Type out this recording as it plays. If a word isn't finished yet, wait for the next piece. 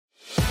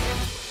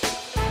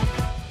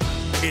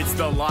It's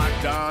the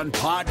Locked On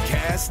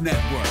Podcast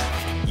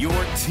Network, your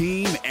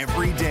team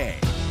every day.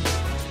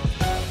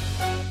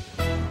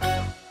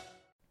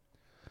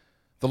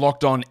 The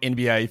Locked On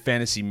NBA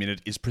Fantasy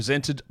Minute is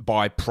presented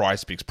by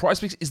PrizePicks.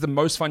 PrizePicks is the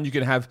most fun you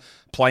can have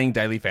playing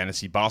daily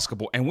fantasy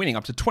basketball and winning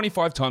up to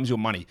 25 times your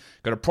money.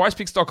 Go to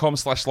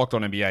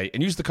prizepicks.com/LockedOnNBA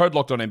and use the code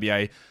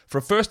LockedOnNBA for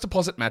a first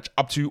deposit match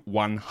up to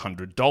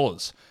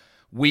 $100.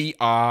 We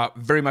are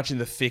very much in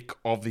the thick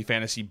of the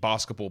fantasy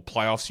basketball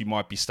playoffs. You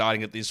might be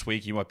starting it this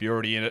week. You might be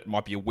already in it. It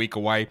might be a week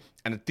away.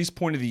 And at this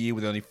point of the year,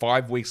 with only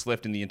 5 weeks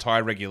left in the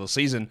entire regular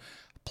season,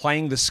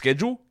 playing the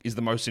schedule is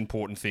the most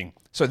important thing.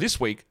 So this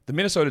week, the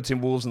Minnesota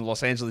Timberwolves and the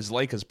Los Angeles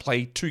Lakers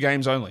play 2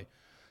 games only.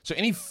 So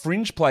any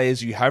fringe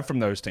players you have from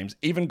those teams,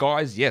 even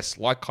guys, yes,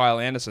 like Kyle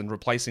Anderson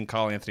replacing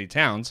Karl Anthony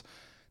Towns,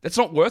 that's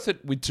not worth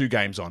it with 2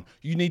 games on.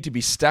 You need to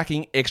be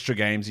stacking extra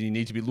games, and you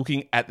need to be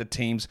looking at the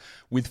teams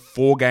with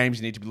 4 games.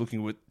 You need to be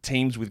looking at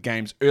teams with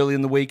games early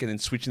in the week and then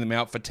switching them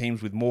out for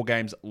teams with more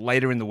games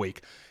later in the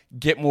week.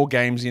 Get more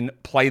games in,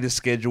 play the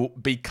schedule,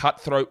 be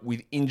cutthroat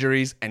with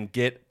injuries, and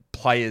get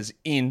players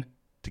in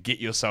to get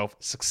yourself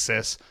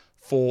success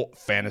for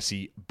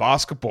fantasy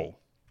basketball.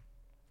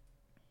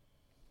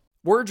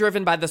 We're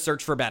driven by the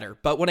search for better,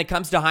 but when it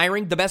comes to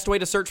hiring, the best way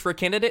to search for a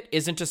candidate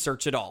isn't to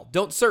search at all.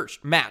 Don't search,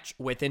 match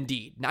with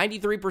Indeed.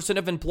 93%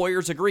 of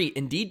employers agree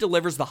Indeed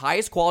delivers the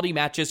highest quality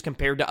matches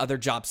compared to other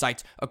job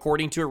sites,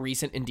 according to a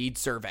recent Indeed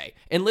survey.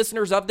 And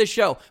listeners of this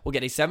show will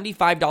get a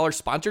 $75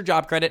 sponsored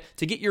job credit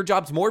to get your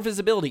jobs more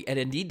visibility at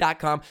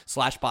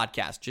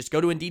Indeed.com/podcast. Just go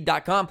to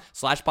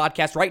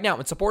Indeed.com/podcast right now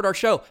and support our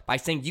show by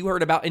saying you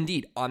heard about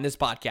Indeed on this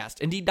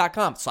podcast.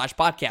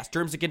 Indeed.com/podcast.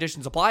 Terms and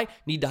conditions apply.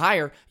 Need to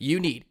hire? You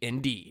need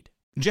Indeed.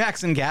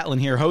 Jackson Gatlin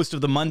here, host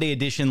of the Monday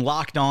edition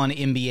Locked On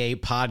NBA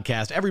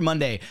podcast. Every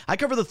Monday, I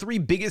cover the 3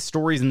 biggest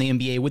stories in the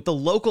NBA with the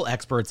local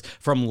experts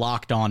from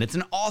Locked On. It's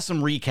an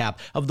awesome recap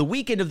of the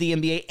weekend of the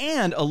NBA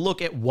and a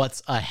look at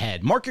what's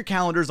ahead. Mark your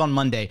calendars on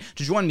Monday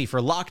to join me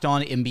for Locked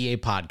On NBA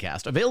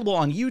podcast, available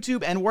on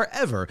YouTube and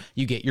wherever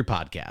you get your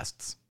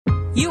podcasts.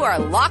 You are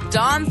Locked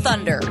On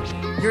Thunder,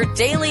 your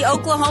daily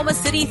Oklahoma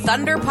City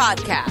Thunder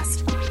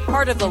podcast.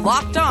 Part of the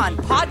Locked On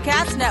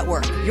Podcast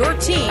Network, your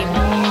team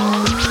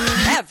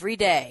every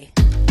day.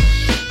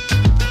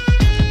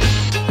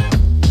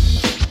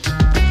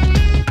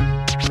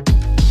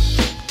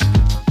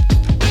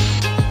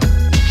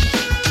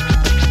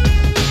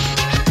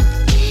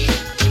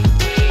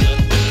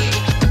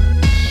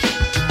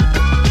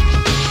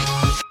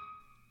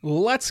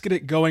 Let's get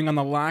it going on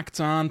the Locked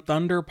On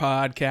Thunder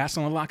podcast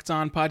on the Locked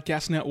On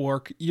Podcast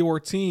Network, your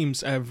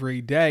teams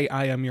every day.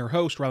 I am your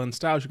host, Rylan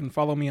Stiles. You can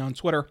follow me on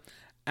Twitter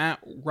at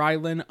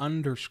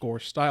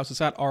Rylan_Stiles.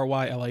 It's at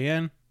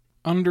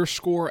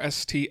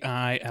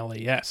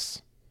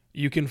RYLAN_STILES.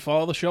 You can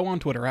follow the show on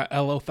Twitter at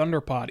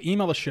LOThunderPod.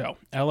 Email the show,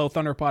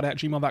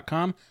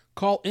 LOThunderPod@gmail.com.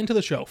 Call into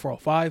the show,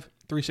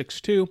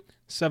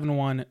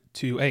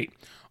 405-362-7128.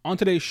 On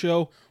today's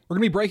show, we're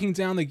going to be breaking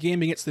down the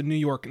game against the New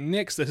York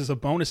Knicks. This is a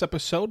bonus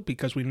episode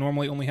because we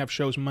normally only have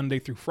shows Monday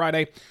through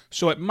Friday,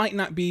 so it might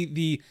not be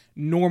the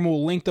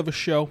normal length of a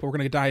show, but we're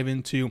going to dive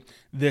into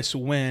this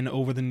win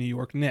over the New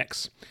York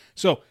Knicks.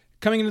 So,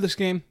 coming into this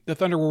game, the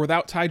Thunder were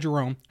without Ty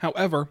Jerome.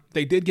 However,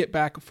 they did get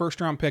back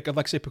first-round pick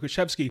Aleksej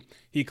Pokusevski.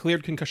 He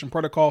cleared concussion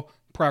protocol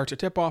prior to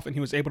tip-off, and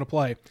he was able to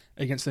play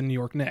against the New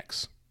York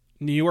Knicks.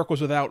 New York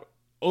was without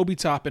Obi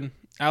Toppin,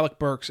 Alec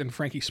Burks, and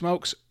Frankie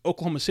Smokes.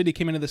 Oklahoma City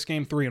came into this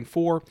game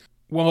 3-4.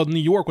 While New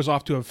York was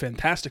off to a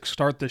fantastic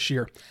start this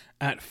year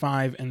at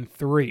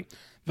 5-3.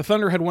 The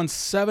Thunder had won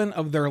 7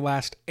 of their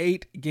last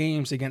 8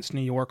 games against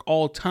New York.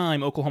 All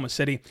time, Oklahoma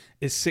City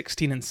is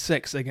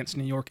 16-6 against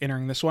New York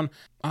entering this one.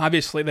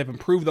 Obviously, they've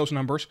improved those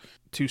numbers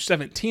to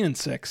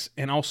 17-6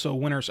 and also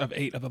winners of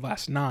 8 of the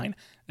last 9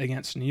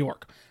 against New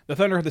York. The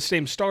Thunder had the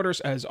same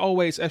starters as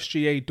always: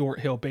 SGA,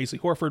 Dort, Hill, Baisley,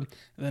 Horford.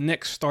 The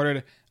Knicks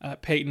started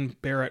Payton,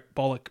 Barrett,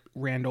 Bullock,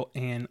 Randall,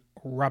 and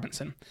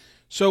Robinson.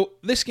 So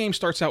this game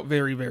starts out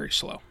very, very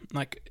slow,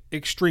 like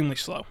extremely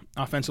slow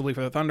offensively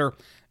for the Thunder.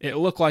 It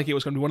looked like it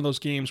was going to be one of those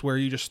games where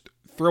you just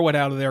throw it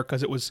out of there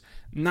because it was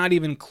not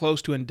even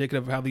close to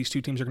indicative of how these two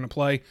teams are going to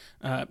play,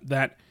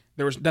 that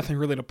there was nothing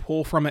really to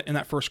pull from it in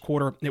that first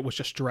quarter. It was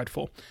just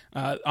dreadful.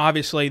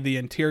 Obviously, the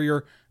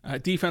interior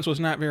defense was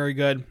not very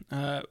good,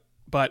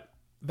 but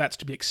that's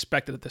to be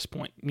expected at this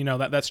point. You know,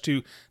 that's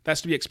to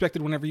be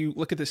expected whenever you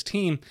look at this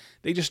team.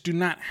 They just do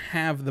not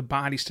have the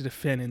bodies to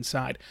defend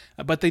inside.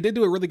 But they did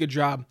do a really good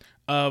job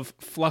of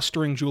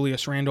flustering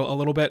Julius Randle a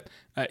little bit.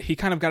 He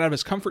kind of got out of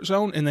his comfort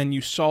zone, and then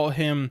you saw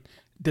him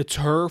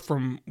deter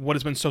from what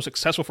has been so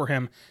successful for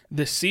him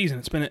this season.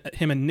 It's been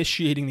him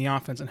initiating the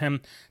offense and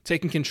him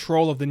taking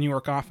control of the New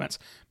York offense.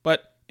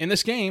 But in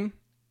this game,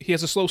 he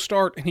has a slow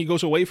start and he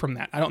goes away from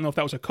that. I don't know if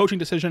that was a coaching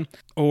decision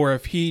or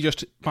if he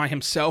just by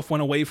himself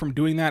went away from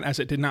doing that, as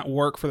it did not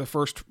work for the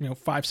first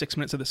 5-6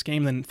 minutes of this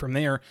game. Then from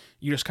there,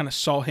 you just kind of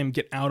saw him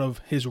get out of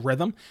his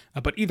rhythm.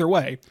 But either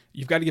way,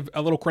 you've got to give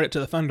a little credit to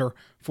the Thunder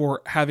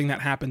for having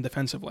that happen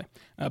defensively.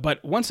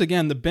 But once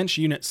again, the bench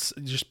units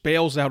just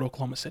bails out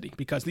Oklahoma City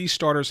because these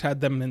starters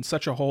had them in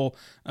such a hole.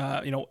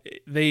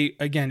 They,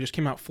 again, just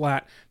came out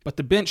flat, but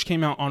the bench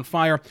came out on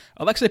fire.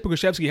 Aleksej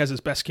Pokusevski has his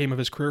best game of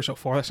his career so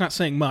far. That's not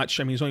saying much.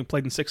 I mean, he's only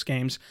played in 6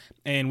 games,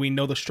 and we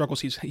know the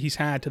struggles he's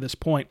had to this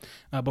point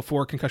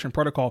before concussion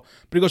protocol.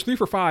 But he goes 3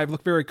 for 5,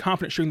 looked very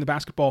confident shooting the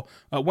basketball,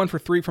 1 for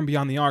 3 from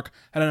beyond the arc.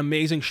 Had an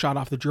amazing shot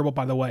off the dribble,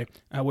 by the way,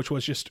 which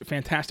was just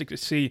fantastic to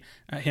see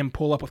him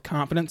pull up with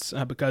confidence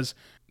because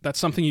that's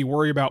something you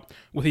worry about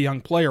with a young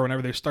player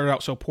whenever they started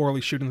out so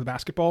poorly shooting the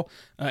basketball.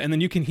 And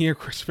then you can hear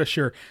Chris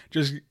Fisher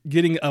just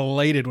getting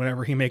elated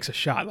whenever he makes a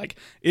shot. Like,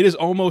 it is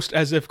almost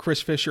as if Chris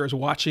Fisher is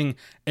watching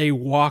a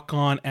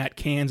walk-on at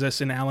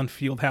Kansas in Allen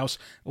Fieldhouse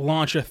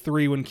launch a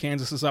 3 when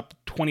Kansas is up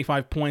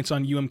 25 points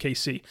on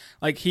UMKC.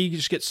 Like, he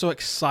just gets so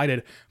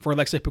excited for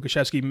Aleksej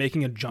Pokusevski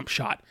making a jump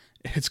shot.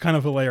 It's kind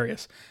of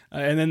hilarious.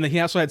 And then he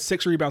also had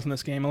 6 rebounds in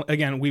this game.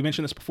 Again, we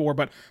mentioned this before,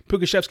 but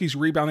Pokusevski's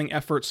rebounding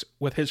efforts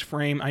with his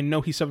frame, I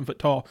know he's 7 foot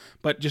tall,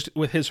 but just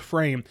with his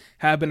frame,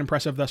 have been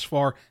impressive thus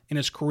far in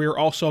his career.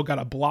 Also got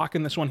a block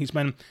in this one. He's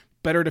been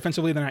better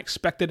defensively than I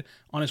expected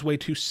on his way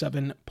to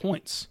 7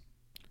 points.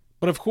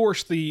 But of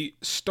course, the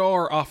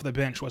star off the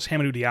bench was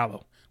Hamidou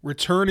Diallo,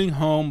 returning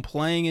home,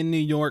 playing in New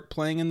York,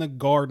 playing in the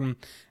Garden.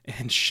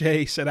 And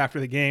Shea said after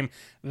the game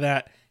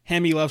that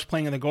Hammy loves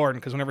playing in the Garden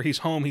because whenever he's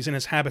home, he's in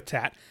his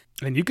habitat.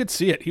 And you could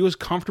see it. He was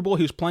comfortable.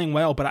 He was playing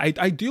well. But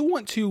I do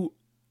want to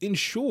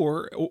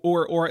ensure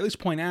or at least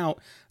point out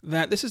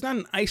that this is not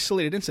an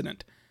isolated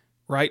incident,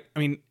 right? I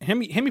mean,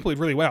 Hammy played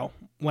really well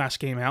last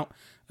game out.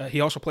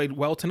 He also played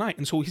well tonight.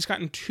 And so he's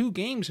gotten 2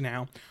 games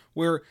now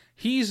where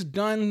he's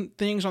done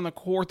things on the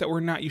court that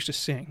we're not used to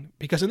seeing.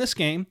 Because in this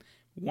game,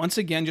 once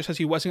again, just as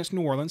he was against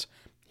New Orleans,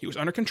 he was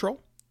under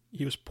control.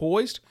 He was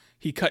poised.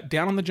 He cut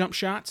down on the jump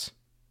shots.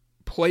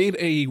 Played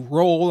a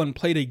role and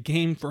played a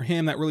game for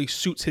him that really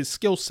suits his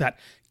skill set,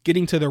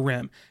 getting to the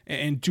rim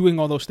and doing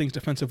all those things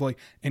defensively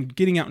and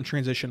getting out in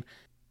transition.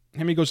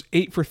 Hammy goes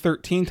 8 for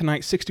 13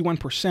 tonight,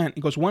 61%.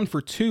 He goes 1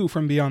 for 2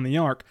 from beyond the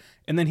arc.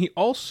 And then he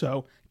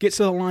also gets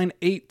to the line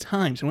 8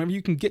 times. And whenever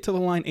you can get to the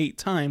line 8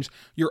 times,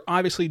 you're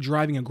obviously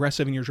driving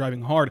aggressive and you're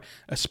driving hard,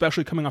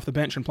 especially coming off the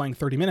bench and playing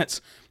 30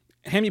 minutes.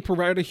 Hammy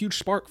provided a huge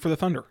spark for the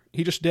Thunder.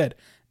 He just did.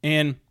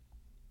 And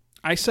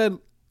I said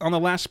on the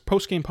last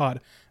post-game pod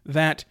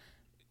that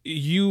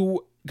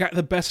you got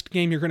the best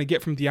game you're going to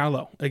get from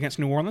Diallo against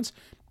New Orleans.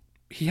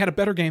 He had a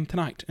better game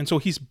tonight, and so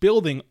he's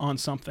building on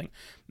something.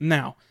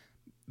 Now,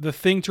 the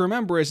thing to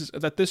remember is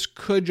that this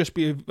could just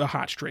be a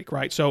hot streak,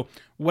 right? So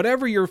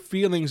whatever your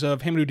feelings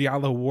of Hamidou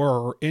Diallo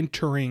were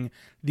entering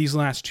these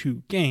last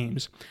 2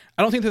 games,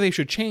 I don't think that they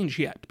should change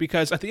yet,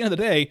 because at the end of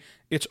the day,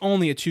 it's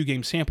only a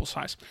 2-game sample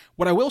size.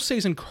 What I will say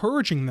is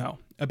encouraging, though,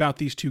 about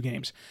these 2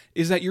 games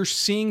is that you're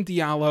seeing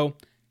Diallo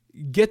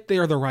get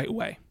there the right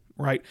way.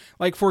 Right?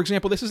 Like, for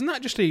example, this is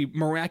not just a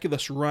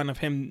miraculous run of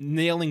him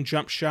nailing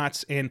jump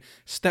shots and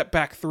step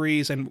back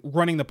threes and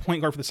running the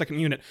point guard for the second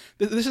unit.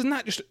 This is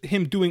not just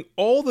him doing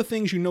all the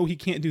things you know he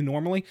can't do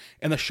normally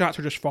and the shots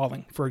are just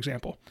falling, for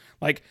example.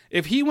 Like,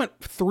 if he went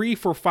 3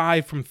 for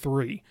 5 from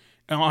 3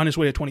 on his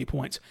way to 20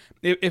 points,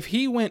 if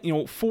he went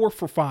 4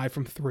 for 5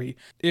 from 3,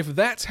 if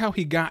that's how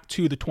he got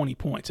to the 20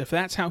 points, if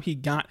that's how he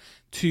got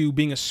to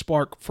being a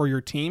spark for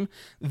your team,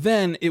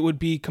 then it would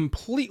be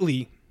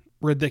completely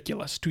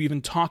ridiculous to even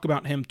talk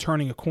about him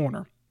turning a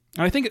corner.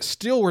 And I think it's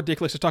still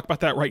ridiculous to talk about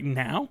that right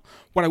now.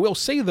 What I will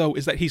say, though,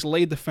 is that he's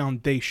laid the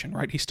foundation,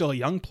 right? He's still a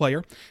young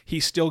player.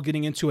 He's still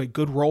getting into a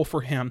good role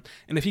for him.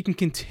 And if he can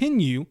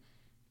continue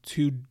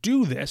to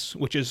do this,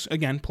 which is,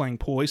 again, playing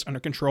poised, under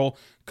control,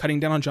 cutting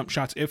down on jump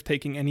shots, if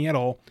taking any at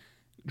all,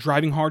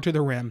 driving hard to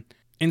the rim,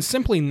 and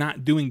simply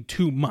not doing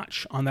too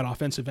much on that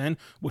offensive end,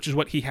 which is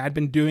what he had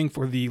been doing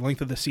for the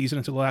length of the season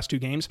until the last 2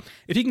 games.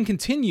 If he can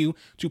continue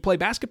to play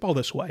basketball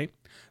this way,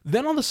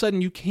 then all of a sudden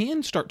you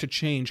can start to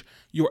change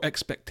your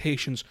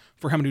expectations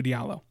for Hamidou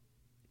Diallo.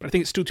 But I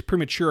think it's still too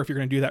premature if you're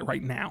going to do that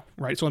right now,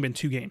 right? It's only been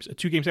 2 games. A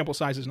 2-game sample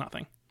size is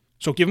nothing.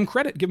 So give him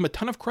credit. Give him a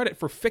ton of credit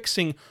for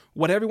fixing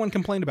what everyone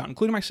complained about,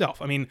 including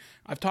myself. I mean,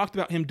 I've talked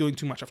about him doing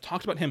too much. I've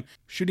talked about him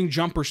shooting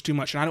jumpers too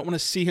much, and I don't want to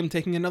see him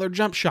taking another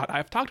jump shot.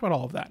 I've talked about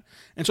all of that.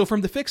 And so for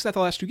him to fix that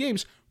the last 2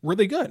 games,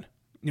 really good.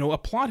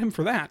 Applaud him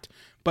for that,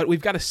 but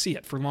we've got to see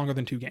it for longer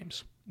than 2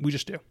 games. We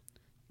just do.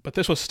 But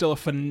this was still a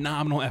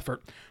phenomenal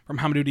effort from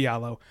Hamidou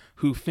Diallo,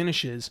 who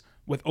finishes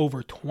with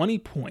over 20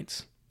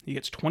 points. He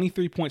gets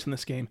 23 points in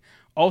this game,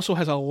 also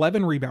has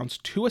 11 rebounds,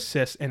 2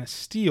 assists, and a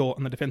steal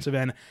on the defensive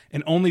end,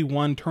 and only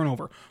 1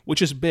 turnover,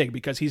 which is big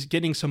because he's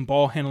getting some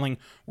ball handling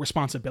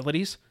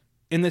responsibilities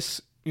in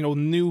this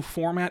new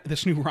format,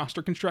 this new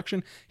roster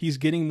construction. He's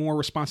getting more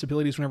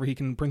responsibilities whenever he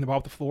can bring the ball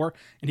up the floor,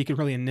 and he can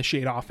really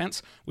initiate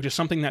offense, which is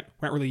something that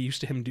we're not really used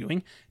to him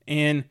doing.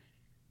 And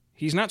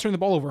he's not turning the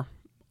ball over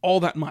all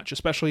that much,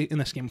 especially in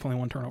this game with only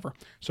one turnover.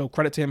 So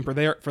credit to him for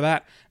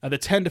that. The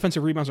 10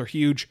 defensive rebounds are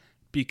huge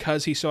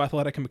because he's so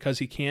athletic and because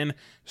he can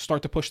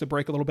start to push the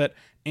break a little bit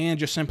and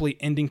just simply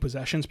ending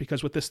possessions,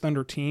 because with this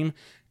Thunder team,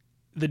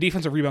 the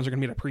defensive rebounds are going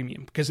to be at a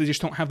premium because they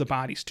just don't have the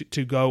bodies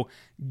to go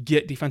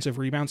get defensive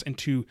rebounds and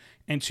to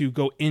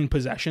go in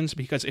possessions.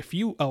 Because if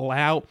you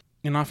allow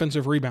an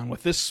offensive rebound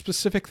with this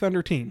specific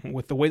Thunder team,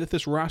 with the way that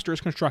this roster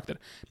is constructed,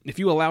 if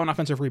you allow an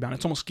offensive rebound,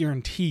 it's almost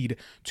guaranteed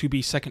to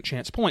be second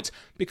chance points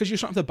because you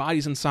just don't have the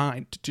bodies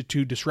inside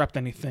to disrupt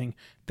anything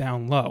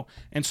down low.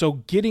 And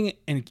so getting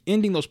and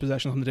ending those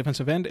possessions on the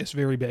defensive end is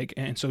very big.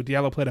 And so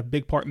Diallo played a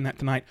big part in that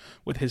tonight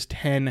with his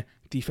 10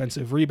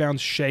 defensive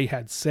rebounds. Shea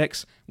had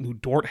 6. Lou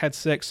Dort had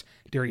 6.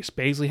 Darius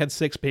Bazley had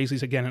 6.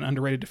 Bazley's, again, an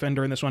underrated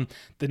defender in this one.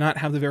 Did not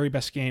have the very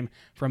best game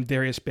from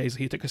Darius Bazley.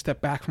 He took a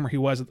step back from where he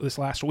was this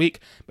last week,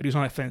 but he was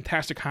on a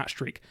fantastic hot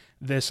streak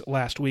this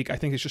last week. I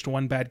think it's just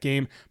one bad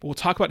game, but we'll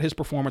talk about his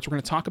performance. We're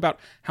going to talk about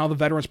how the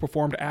veterans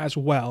performed as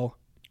well.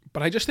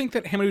 But I just think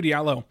that Hamidou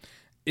Diallo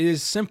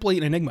is simply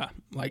an enigma.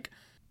 Like,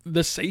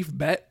 the safe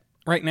bet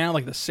right now,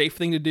 like the safe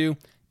thing to do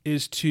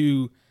is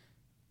to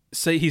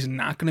say he's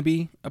not going to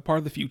be a part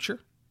of the future.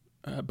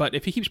 But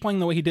if he keeps playing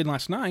the way he did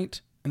last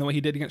night and the way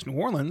he did against New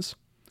Orleans,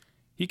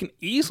 he can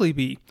easily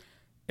be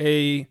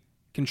a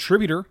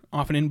contributor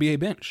off an NBA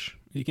bench.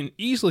 He can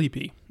easily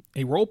be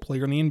a role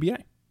player in the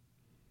NBA.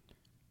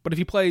 But if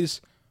he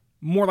plays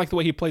more like the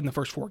way he played in the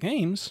first 4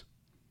 games,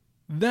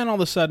 then all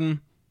of a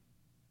sudden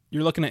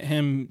you're looking at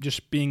him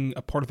just being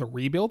a part of the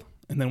rebuild.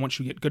 And then once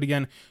you get good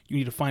again, you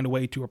need to find a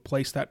way to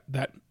replace that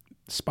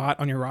spot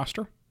on your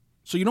roster.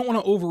 So you don't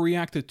want to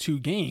overreact to 2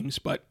 games,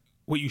 but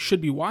what you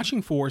should be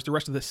watching for is the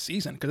rest of this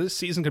season, because this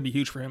season could be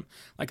huge for him.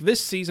 Like,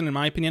 this season, in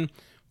my opinion,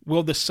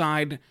 will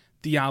decide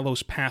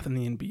Diallo's path in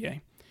the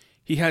NBA.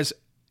 He has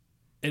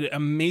an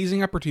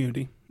amazing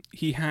opportunity.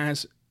 He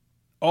has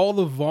all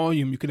the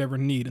volume you could ever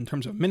need in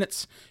terms of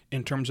minutes,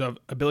 in terms of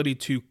ability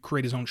to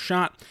create his own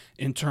shot,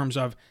 in terms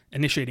of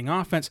initiating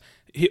offense.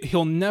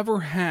 He'll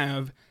never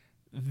have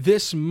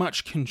this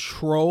much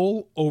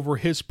control over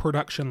his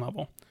production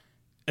level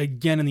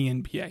again in the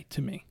NBA,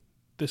 to me.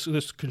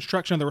 This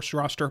construction of the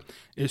roster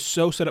is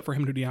so set up for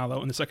Hamidou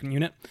Diallo in the second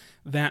unit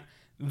that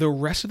the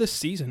rest of the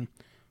season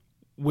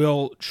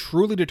will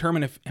truly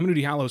determine if Hamidou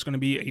Diallo is going to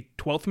be a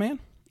 12th man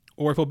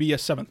or if he'll be a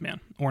 7th man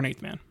or an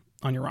 8th man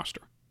on your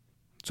roster.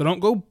 So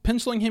don't go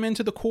penciling him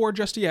into the core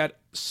just yet.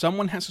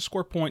 Someone has to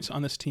score points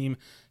on this team.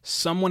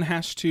 Someone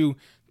has to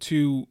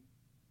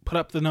put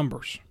up the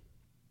numbers.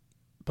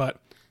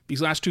 But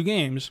these last 2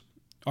 games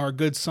are a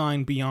good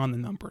sign beyond the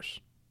numbers.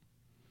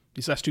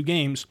 These last 2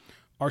 games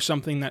are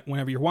something that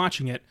whenever you're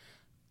watching it,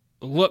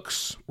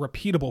 looks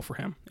repeatable for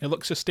him. It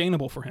looks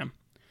sustainable for him.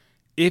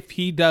 If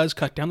he does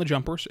cut down the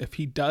jumpers, if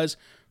he does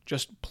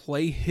just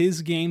play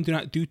his game, do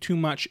not do too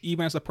much,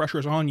 even as the pressure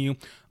is on you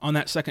on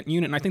that second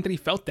unit. And I think that he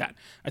felt that.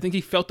 I think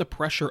he felt the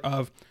pressure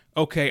of,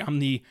 okay, I'm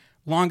the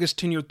longest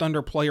tenured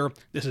Thunder player.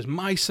 This is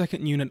my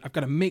second unit. I've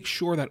got to make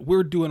sure that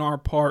we're doing our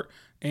part.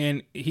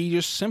 And he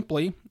just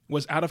simply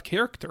was out of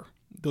character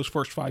those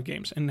first 5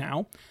 games. And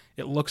now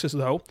it looks as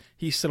though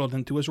he's settled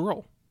into his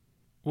role.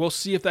 We'll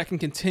see if that can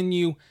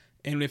continue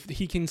and if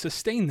he can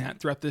sustain that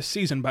throughout this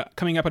season. But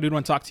coming up, I do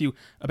want to talk to you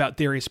about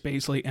Darius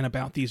Bazley and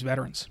about these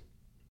veterans.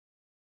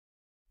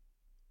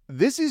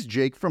 This is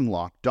Jake from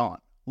Locked On.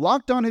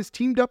 Locked On has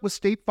teamed up with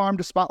State Farm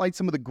to spotlight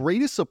some of the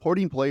greatest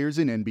supporting players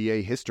in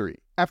NBA history.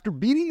 After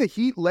beating the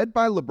Heat led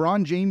by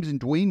LeBron James and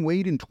Dwayne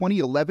Wade in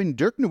 2011,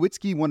 Dirk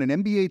Nowitzki won an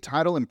NBA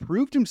title and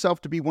proved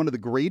himself to be one of the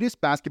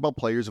greatest basketball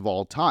players of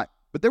all time.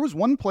 But there was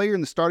one player in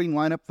the starting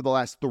lineup for the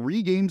last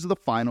 3 games of the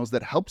finals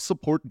that helped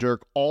support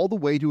Dirk all the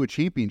way to a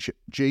championship,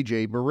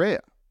 JJ Barea.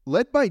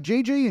 Led by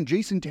JJ and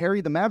Jason Terry,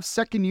 the Mavs'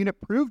 second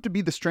unit proved to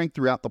be the strength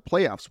throughout the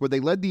playoffs, where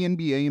they led the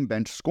NBA in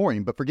bench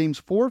scoring. But for games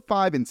 4,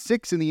 5, and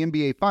 6 in the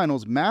NBA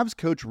Finals, Mavs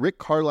coach Rick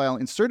Carlisle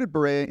inserted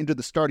Barea into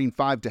the starting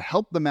 5 to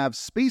help the Mavs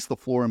space the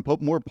floor and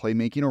put more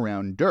playmaking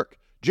around Dirk.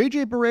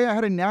 JJ Barea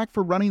had a knack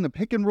for running the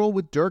pick and roll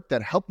with Dirk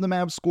that helped the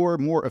Mavs score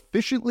more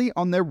efficiently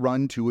on their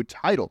run to a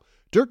title.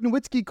 Dirk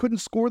Nowitzki couldn't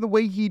score the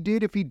way he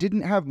did if he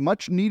didn't have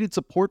much needed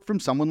support from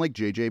someone like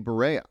JJ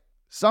Barea.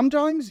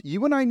 Sometimes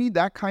you and I need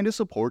that kind of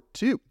support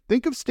too.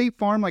 Think of State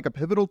Farm like a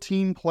pivotal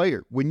team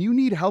player. When you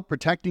need help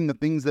protecting the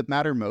things that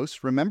matter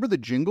most, remember the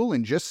jingle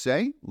and just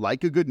say,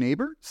 like a good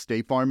neighbor,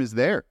 State Farm is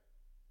there.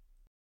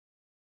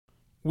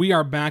 We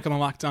are back on the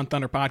Locked On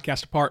Thunder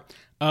podcast, a part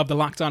of the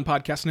Locked On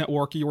Podcast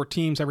Network, your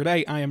teams every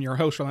day. I am your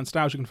host, Rylan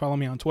Stiles. You can follow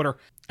me on Twitter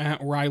at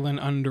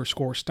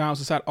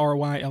Rylan_Stiles. It's at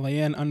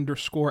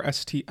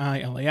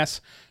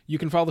RYLAN_STILAS. You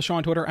can follow the show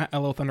on Twitter at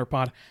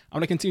LOThunderPod. I'm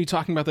going to continue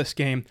talking about this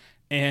game.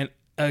 And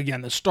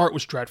again, the start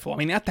was dreadful. I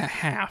mean, at the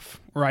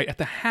half, right, at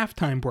the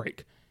halftime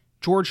break,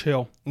 George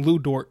Hill, Lou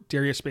Dort,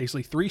 Darius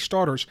Bazley, 3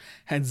 starters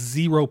had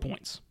 0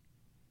 points.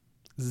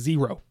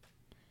 0.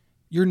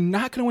 You're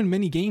not going to win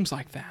many games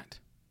like that.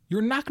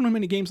 You're not going to win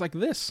many games like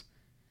this.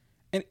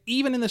 And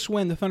even in this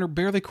win, the Thunder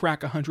barely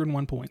crack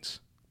 101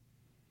 points.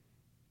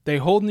 They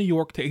hold New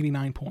York to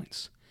 89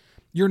 points.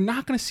 you're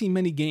not going to see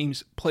many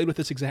games played with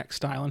this exact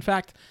style. In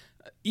fact,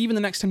 even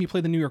the next time you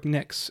play the New York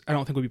Knicks, I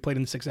don't think will be played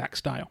in this exact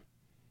style.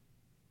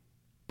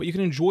 But you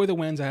can enjoy the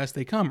wins as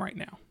they come right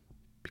now,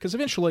 because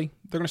eventually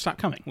they're going to stop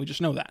coming. We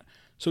just know that.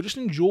 So just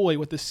enjoy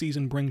what this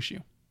season brings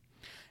you.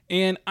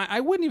 And I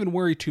wouldn't even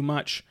worry too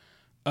much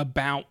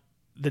about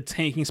the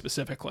tanking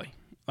specifically,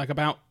 like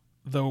about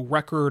the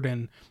record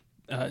and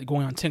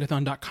going on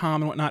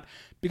Tankathon.com and whatnot,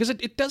 because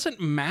it doesn't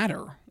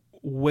matter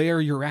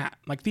where you're at.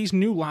 Like these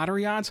new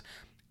lottery odds,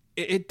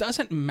 it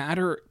doesn't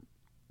matter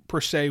per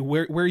se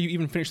where you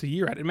even finish the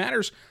year at. It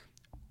matters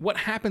what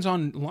happens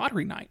on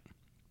lottery night.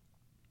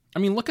 I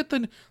mean, look at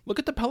the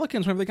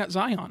Pelicans whenever they got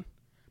Zion.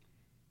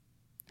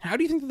 How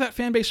do you think that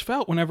fan base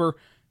felt whenever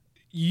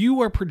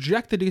you are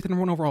projected to get the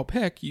number 1 overall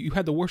pick? You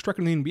had the worst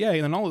record in the NBA,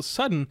 and then all of a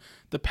sudden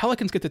the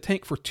Pelicans get to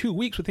tank for 2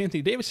 weeks with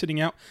Anthony Davis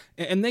sitting out,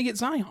 and they get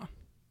Zion,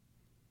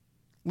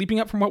 leaping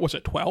up from what was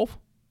it, 12?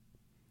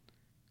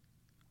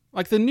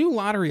 Like the new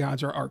lottery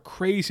odds are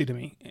crazy to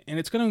me, and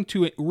it's going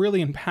to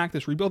really impact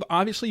this rebuild.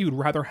 Obviously, you'd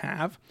rather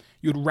have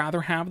the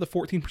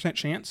 14%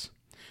 chance.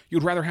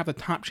 You'd rather have the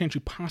top chance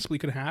you possibly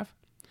could have.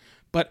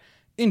 But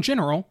in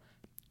general,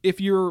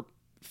 if you're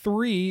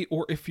 3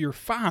 or if you're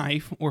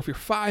 5 or if you're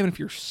 5 and if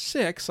you're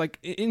 6, like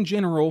in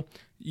general,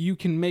 you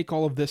can make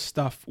all of this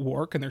stuff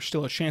work, and there's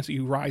still a chance that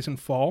you rise and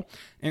fall.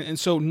 And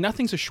so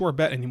nothing's a sure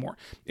bet anymore.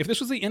 If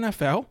this was the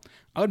NFL,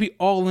 I would be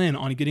all in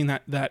on getting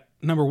that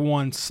number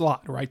 1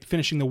 slot, right?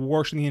 Finishing the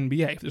worst in the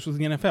NBA. If this was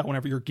the NFL,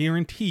 whenever you're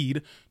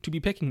guaranteed to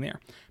be picking there.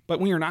 But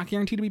when you're not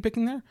guaranteed to be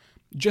picking there,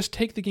 just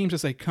take the games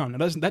as they come.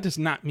 Now, that does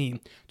not mean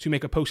to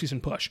make a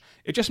postseason push.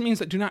 It just means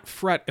that do not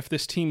fret if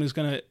this team is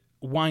going to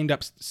wind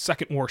up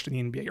second worst in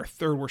the NBA or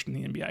third worst in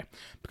the NBA.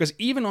 Because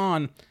even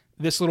on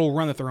this little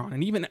run that they're on,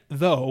 and even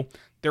though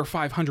they're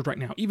 500 right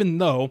now, even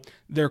though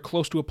they're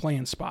close to a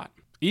play-in spot,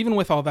 even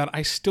with all that,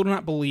 I still do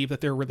not believe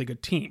that they're a really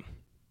good team.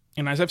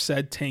 And as I've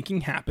said,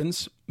 tanking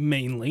happens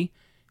mainly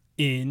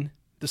in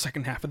the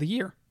second half of the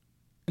year.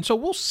 And so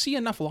we'll see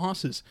enough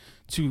losses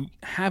to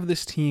have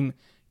this team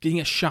getting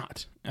a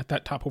shot at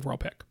that top overall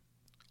pick.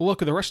 Look,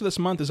 the rest of this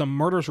month is a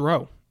murder's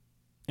row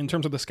in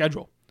terms of the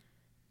schedule.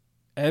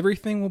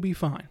 Everything will be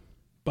fine.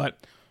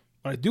 But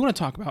what I do want to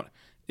talk about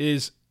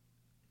is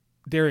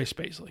Darius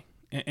Bazley.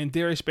 And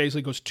Darius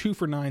Bazley goes 2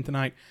 for 9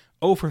 tonight,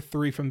 0 for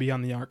 3 from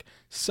beyond the arc,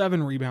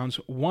 7 rebounds,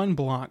 1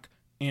 block,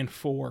 and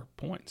 4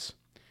 points.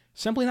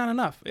 Simply not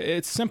enough.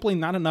 It's simply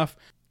not enough,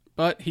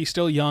 but he's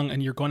still young,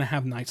 and you're going to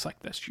have nights like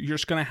this. You're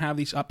just going to have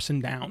these ups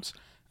and downs,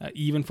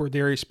 even for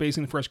Darius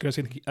Bazley, for as good as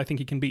I think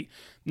he can be.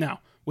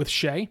 Now, with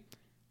Shea,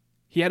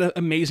 he had an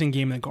amazing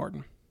game in the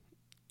Garden,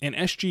 and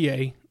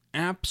SGA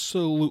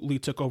absolutely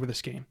took over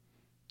this game.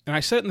 And I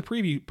said it in the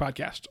preview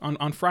podcast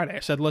on Friday. I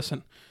said,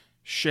 listen,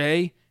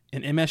 Shea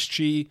and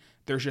MSG,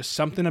 there's just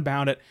something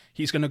about it.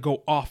 He's going to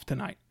go off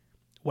tonight.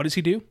 What does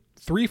he do?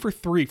 3 for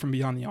 3 from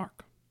beyond the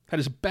arc. Had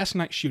his best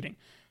night shooting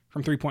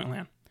from three-point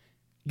land.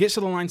 Gets to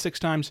the line 6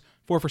 times,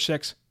 4 for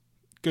 6.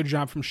 Good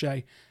job from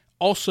Shea.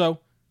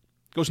 Also,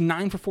 goes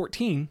 9 for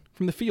 14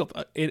 from the field.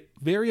 A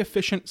very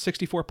efficient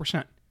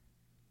 64%.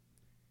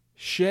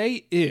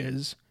 Shea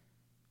is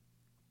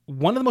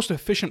one of the most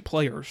efficient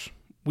players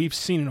we've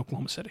seen in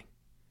Oklahoma City.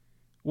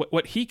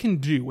 What he can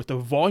do with the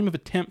volume of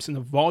attempts and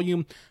the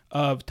volume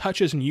of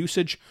touches and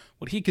usage,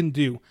 what he can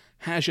do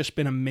has just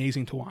been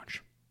amazing to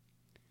watch.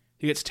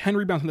 He gets 10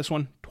 rebounds in this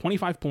one,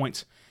 25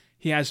 points.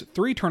 He has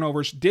 3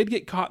 turnovers, did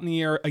get caught in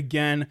the air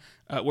again,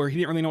 where he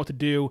didn't really know what to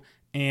do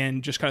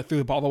and just kind of threw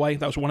the ball away.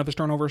 That was one of his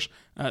turnovers.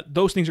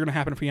 Those things are going to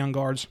happen for young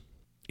guards,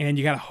 and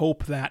you got to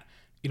hope that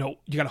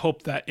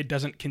it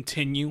doesn't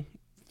continue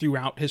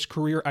throughout his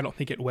career. I don't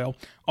think it will.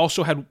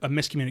 Also had a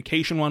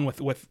miscommunication one with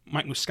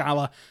Mike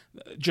Muscala,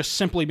 Al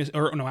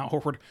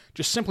Horford,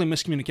 just simply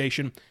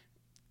miscommunication.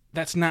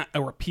 That's not a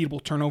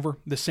repeatable turnover,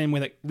 the same way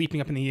that leaping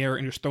up in the air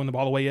and just throwing the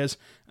ball away is.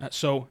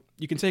 So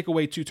you can take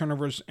away 2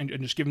 turnovers and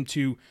just give them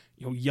to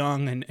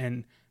young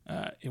and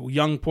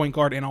young point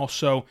guard, and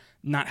also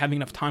not having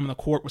enough time on the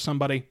court with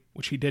somebody,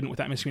 which he didn't with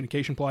that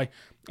miscommunication play.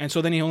 And so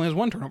then he only has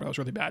 1 turnover that was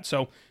really bad.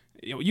 So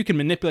you can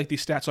manipulate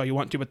these stats all you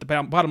want to, but the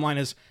bottom line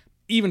is,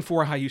 even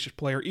for a high usage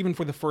player, even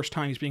for the first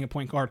time he's being a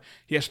point guard,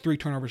 he has 3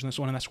 turnovers in this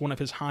one, and that's one of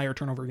his higher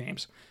turnover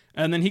games.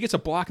 And then he gets a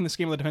block in this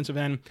game on the defensive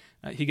end.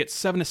 He gets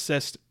 7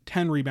 assists,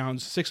 10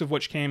 rebounds, 6 of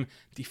which came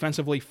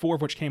defensively, 4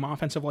 of which came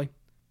offensively.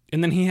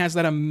 And then he has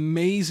that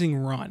amazing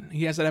run.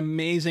 He has that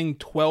amazing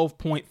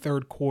 12-point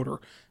third quarter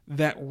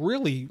that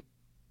really,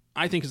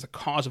 I think, is the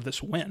cause of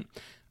this win.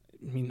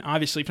 I mean,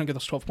 obviously, if you don't get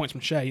those 12 points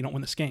from Shea, you don't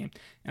win this game.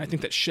 And I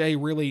think that Shea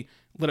really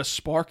lit a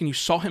spark, and you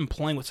saw him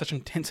playing with such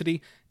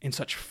intensity and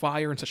such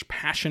fire and such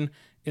passion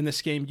in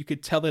this game. You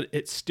could tell that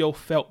it still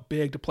felt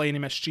big to play in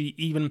MSG,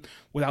 even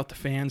without the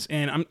fans.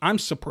 And I'm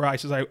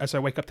surprised as I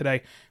wake up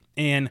today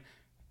and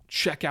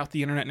check out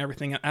the internet and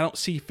everything. I don't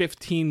see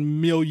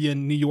 15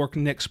 million New York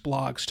Knicks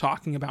blogs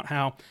talking about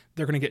how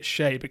they're going to get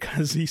Shea,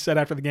 because he said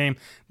after the game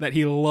that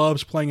he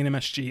loves playing in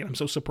MSG. And I'm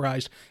so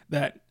surprised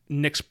that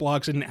Knicks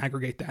blogs didn't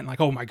aggregate that and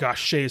like, oh my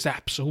gosh, Shea is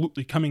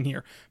absolutely coming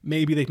here.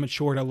 Maybe they've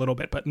matured a little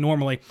bit, but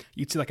normally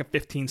you'd see like a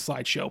 15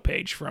 slideshow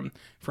page from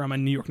a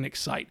New York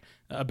Knicks site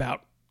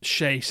about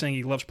Shea saying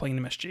he loves playing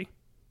in MSG.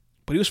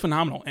 But he was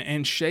phenomenal,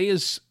 and Shea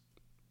is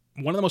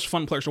one of the most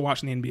fun players to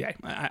watch in the NBA.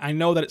 I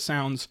know that it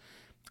sounds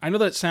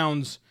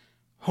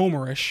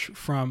homerish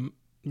from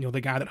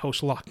the guy that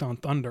hosts Locked On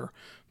Thunder,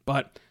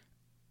 but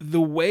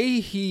the way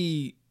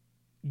he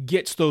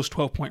gets those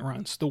 12-point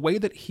runs, the way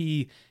that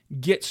he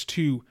gets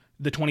to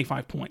the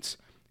 25 points,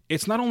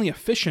 it's not only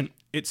efficient,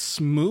 it's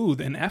smooth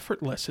and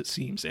effortless, it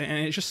seems.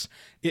 And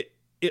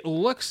it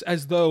looks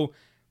as though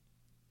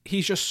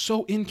he's just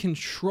so in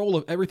control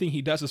of everything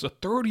he does as a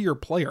third-year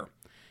player.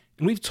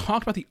 And we've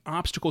talked about the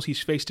obstacles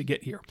he's faced to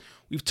get here.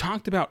 We've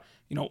talked about,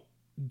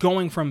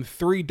 going from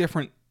 3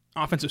 different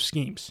offensive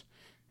schemes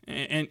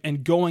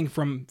and going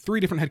from 3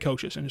 different head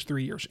coaches in his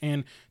 3 years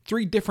and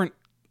 3 different,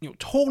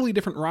 totally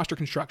different roster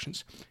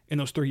constructions in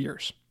those 3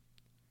 years.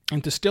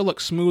 And to still look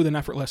smooth and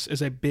effortless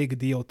is a big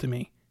deal to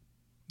me.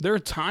 There are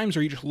times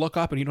where you just look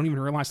up and you don't even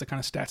realize the kind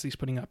of stats he's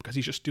putting up because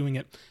he's just doing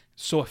it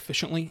so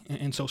efficiently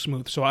and so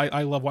smooth. So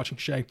I love watching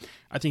Shea.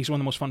 I think he's one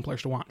of the most fun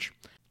players to watch.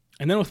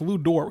 And then with Lou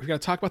Dort, we've got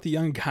to talk about the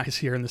young guys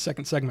here in the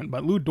second segment.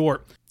 But Lou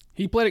Dort,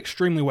 he played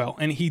extremely well,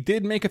 and he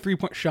did make a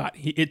 3-point shot.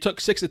 It took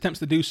 6 attempts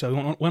to do so,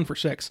 he went 1 for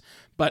 6,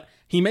 but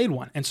he made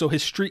one, and so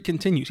his streak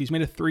continues. He's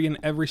made a 3 in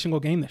every single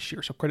game this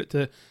year, so credit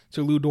to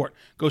Lou Dort.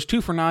 Goes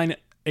 2 for 9,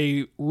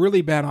 a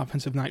really bad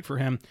offensive night for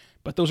him,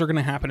 but those are going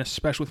to happen,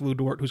 especially with Lou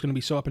Dort, who's going to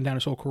be so up and down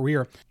his whole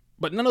career.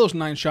 But none of those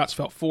 9 shots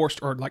felt forced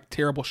or like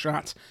terrible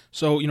shots,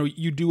 so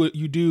you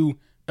do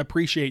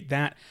appreciate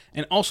that.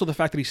 And also the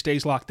fact that he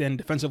stays locked in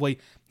defensively.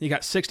 He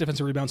got 6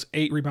 defensive rebounds,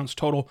 8 rebounds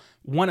total,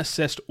 1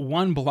 assist,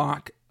 1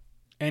 block,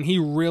 and he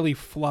really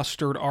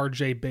flustered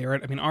RJ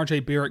Barrett. I mean,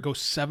 RJ Barrett goes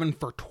 7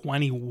 for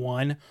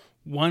 21,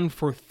 1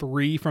 for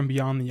 3 from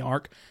beyond the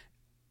arc.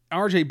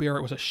 RJ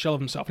Barrett was a shell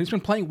of himself. He's been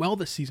playing well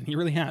this season. He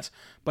really has.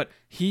 But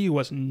he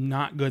was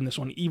not good in this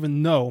one,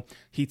 even though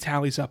he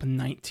tallies up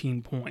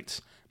 19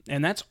 points.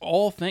 And that's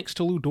all thanks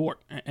to Lou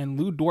Dort. And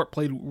Lou Dort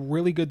played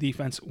really good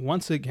defense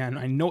once again.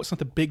 I know it's not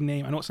the big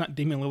name. I know it's not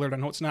Damian Lillard. I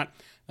know it's not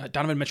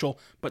Donovan Mitchell.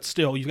 But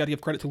still, you've got to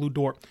give credit to Lou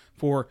Dort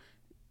for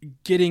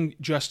getting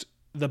just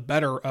the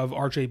better of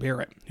RJ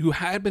Barrett, who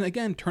had been,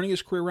 again, turning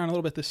his career around a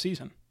little bit this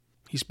season.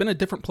 He's been a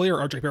different player,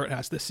 RJ Barrett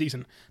has, this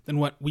season than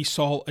what we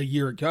saw a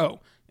year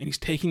ago. And he's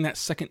taking that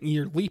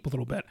second-year leap a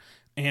little bit.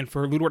 And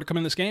for Lou Dort to come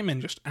in this game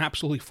and just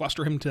absolutely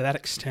fluster him to that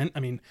extent, I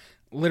mean,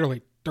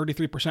 literally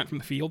 33% from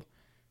the field.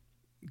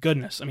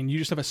 Goodness, I mean, you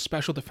just have a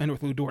special defender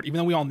with Lou Dort. Even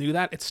though we all knew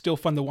that, it's still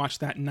fun to watch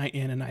that night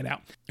in and night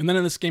out. And then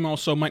in this game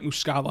also, Mike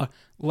Muscala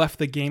left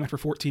the game after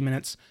 14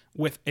 minutes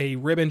with a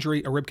rib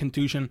injury, a rib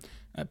contusion.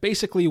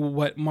 Basically,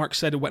 what Mark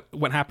said,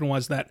 what happened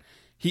was that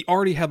he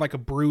already had like a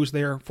bruise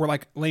there, for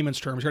like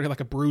layman's terms. He already had like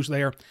a bruise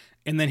there,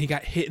 and then he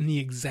got hit in the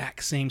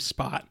exact same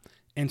spot.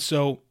 And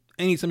so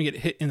anytime you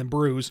get hit in the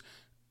bruise,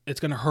 it's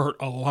going to hurt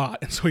a lot.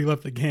 And so he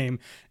left the game.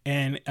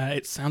 And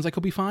it sounds like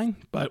he'll be fine,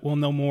 but we'll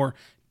know more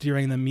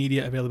during the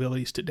media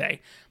availabilities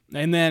today.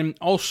 And then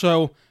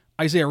also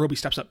Isaiah Roby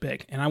steps up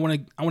big. And I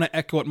want to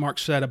echo what Mark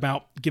said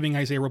about giving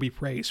Isaiah Roby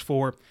praise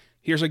for,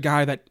 here's a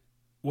guy that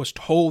was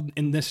told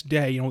in this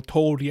day,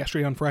 told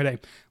yesterday on Friday,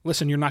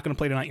 listen, you're not going to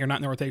play tonight. You're not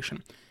in the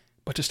rotation.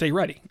 But to stay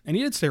ready. And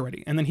he did stay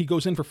ready. And then he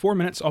goes in for 4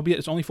 minutes, albeit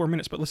it's only 4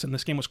 minutes. But listen,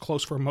 this game was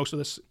close for most of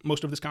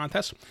this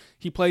contest.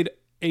 He played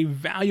a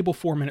valuable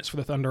 4 minutes for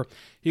the Thunder.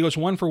 He goes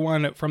 1 for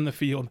 1 from the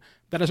field.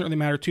 That doesn't really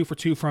matter. 2 for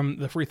 2 from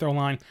the free throw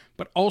line.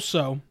 But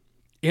also,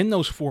 in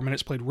those 4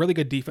 minutes, played really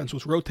good defense,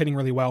 was rotating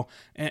really well.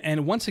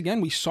 And once again,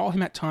 we saw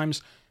him at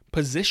times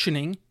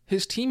positioning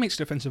his teammates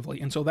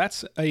defensively. And so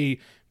that's a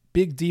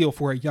big deal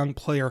for a young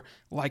player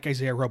like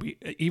Isaiah Roby.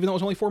 Even though it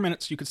was only 4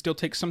 minutes, you could still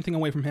take something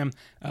away from him.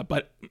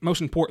 But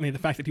most importantly, the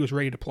fact that he was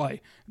ready to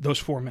play those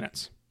 4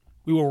 minutes.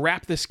 We will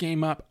wrap this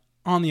game up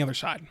on the other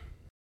side.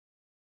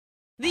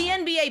 The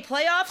NBA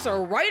playoffs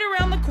are right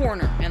around the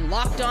corner, and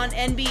Locked On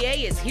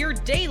NBA is here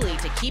daily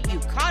to keep you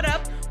caught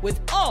up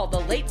with all the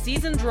late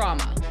season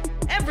drama.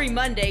 Every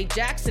Monday,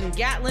 Jackson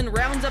Gatlin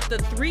rounds up the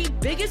 3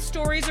 biggest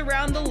stories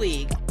around the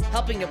league,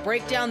 helping to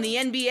break down the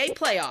NBA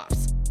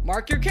playoffs.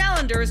 Mark your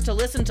calendars to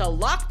listen to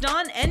Locked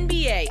On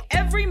NBA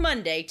every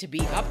Monday to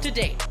be up to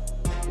date.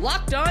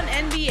 Locked On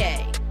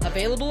NBA,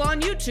 available on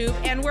YouTube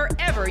and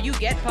wherever you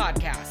get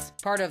podcasts.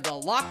 Part of the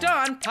Locked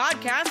On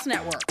Podcast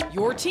Network,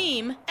 your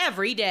team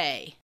every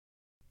day.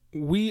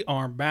 We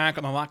are back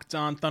on the Locked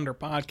On Thunder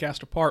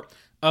podcast, a part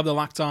of the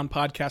Locked On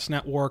Podcast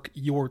Network,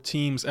 your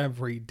teams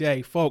every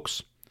day.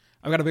 Folks,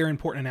 I've got a very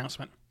important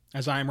announcement.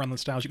 As I am Ryland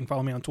Styles, you can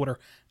follow me on Twitter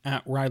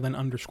at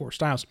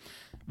Ryland_Styles.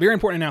 Very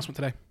important announcement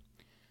today.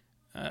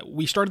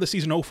 We started the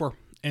season over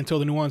until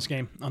the New Orleans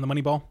game on the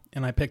Moneyball,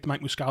 and I picked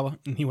Mike Muscala,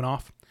 and he went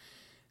off.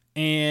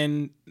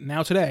 And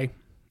now today,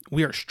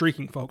 we are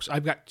streaking, folks.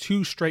 I've got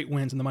 2 straight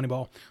wins in the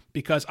Moneyball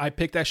because I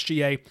picked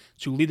SGA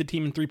to lead the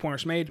team in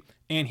 3-pointers made,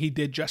 and he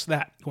did just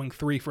that, going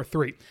 3 for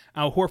 3.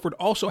 Al Horford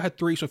also had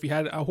 3, so if you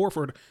had Al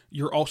Horford,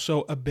 you're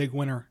also a big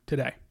winner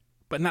today.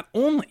 But not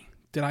only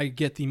did I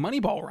get the money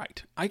ball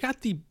right? I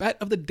got the bet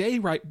of the day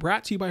right,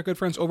 brought to you by our good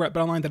friends over at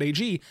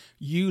betonline.ag.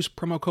 Use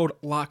promo code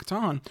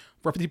LOCKEDON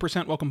for a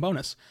 50% welcome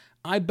bonus.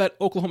 I bet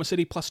Oklahoma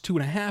City plus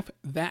 2.5.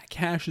 That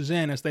cashes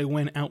in as they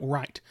win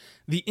outright.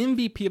 The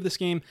MVP of this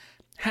game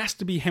has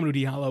to be Hamidou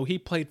Diallo. He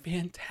played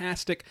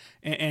fantastic,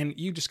 and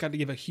you just got to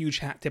give a huge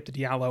hat tip to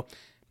Diallo.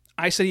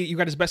 I said you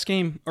got his best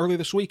game earlier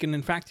this week, and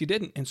in fact, you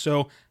didn't. And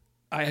so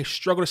I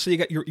struggle to say you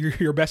got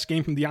your best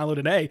game from Diallo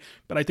today,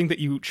 but I think that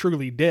you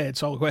truly did.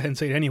 So I'll go ahead and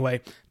say it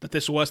anyway, that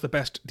this was the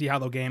best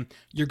Diallo game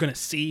you're going to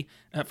see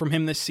from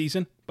him this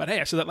season. But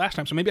hey, I said that last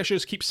time, so maybe I should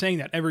just keep saying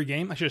that every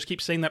game. I should just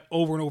keep saying that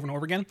over and over and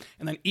over again.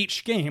 And then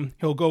each game,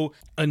 he'll go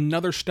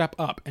another step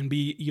up and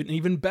be an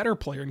even better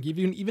player and give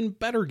you an even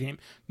better game.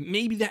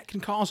 Maybe that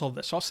can cause all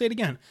this. So I'll say it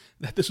again,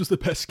 that this was the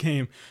best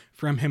game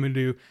from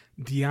Hamidou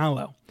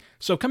Diallo.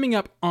 So coming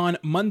up on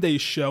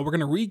Monday's show, we're going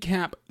to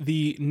recap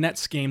the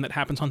Nets game that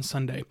happens on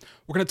Sunday.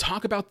 We're going to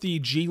talk about the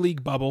G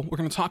League bubble. We're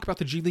going to talk about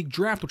the G League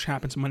draft, which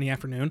happens Monday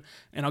afternoon.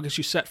 And I'll get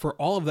you set for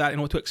all of that and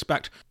what to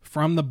expect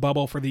from the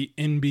bubble for the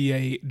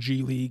NBA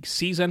G League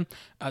season.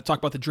 Talk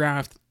about the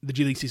draft, the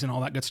G League season,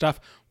 all that good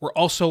stuff. We're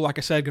also, like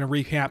I said, going to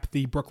recap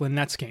the Brooklyn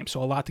Nets game.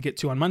 So a lot to get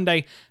to on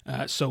Monday.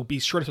 So be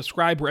sure to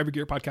subscribe wherever you get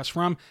your podcast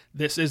from.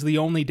 This is the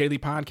only daily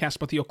podcast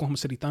about the Oklahoma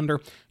City Thunder.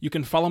 You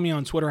can follow me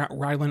on Twitter at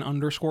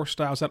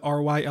Rylan_Styles, at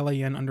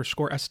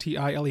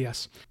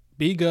RYLAN_STILES.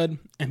 Be good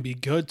and be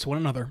good to one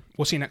another.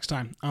 We'll see you next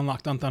time on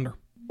Locked On Thunder.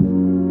 Perfect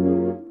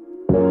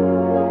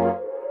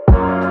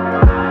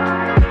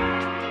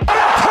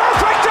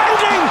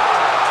ending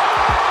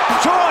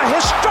to a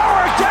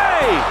historic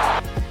day.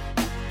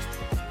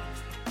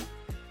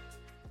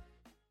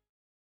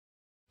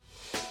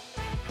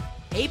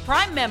 Hey,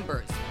 Prime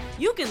members,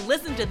 you can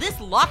listen to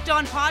this Locked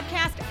On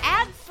podcast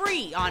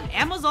ad-free on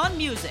Amazon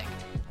Music.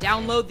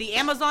 Download the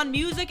Amazon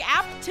Music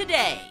app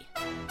today.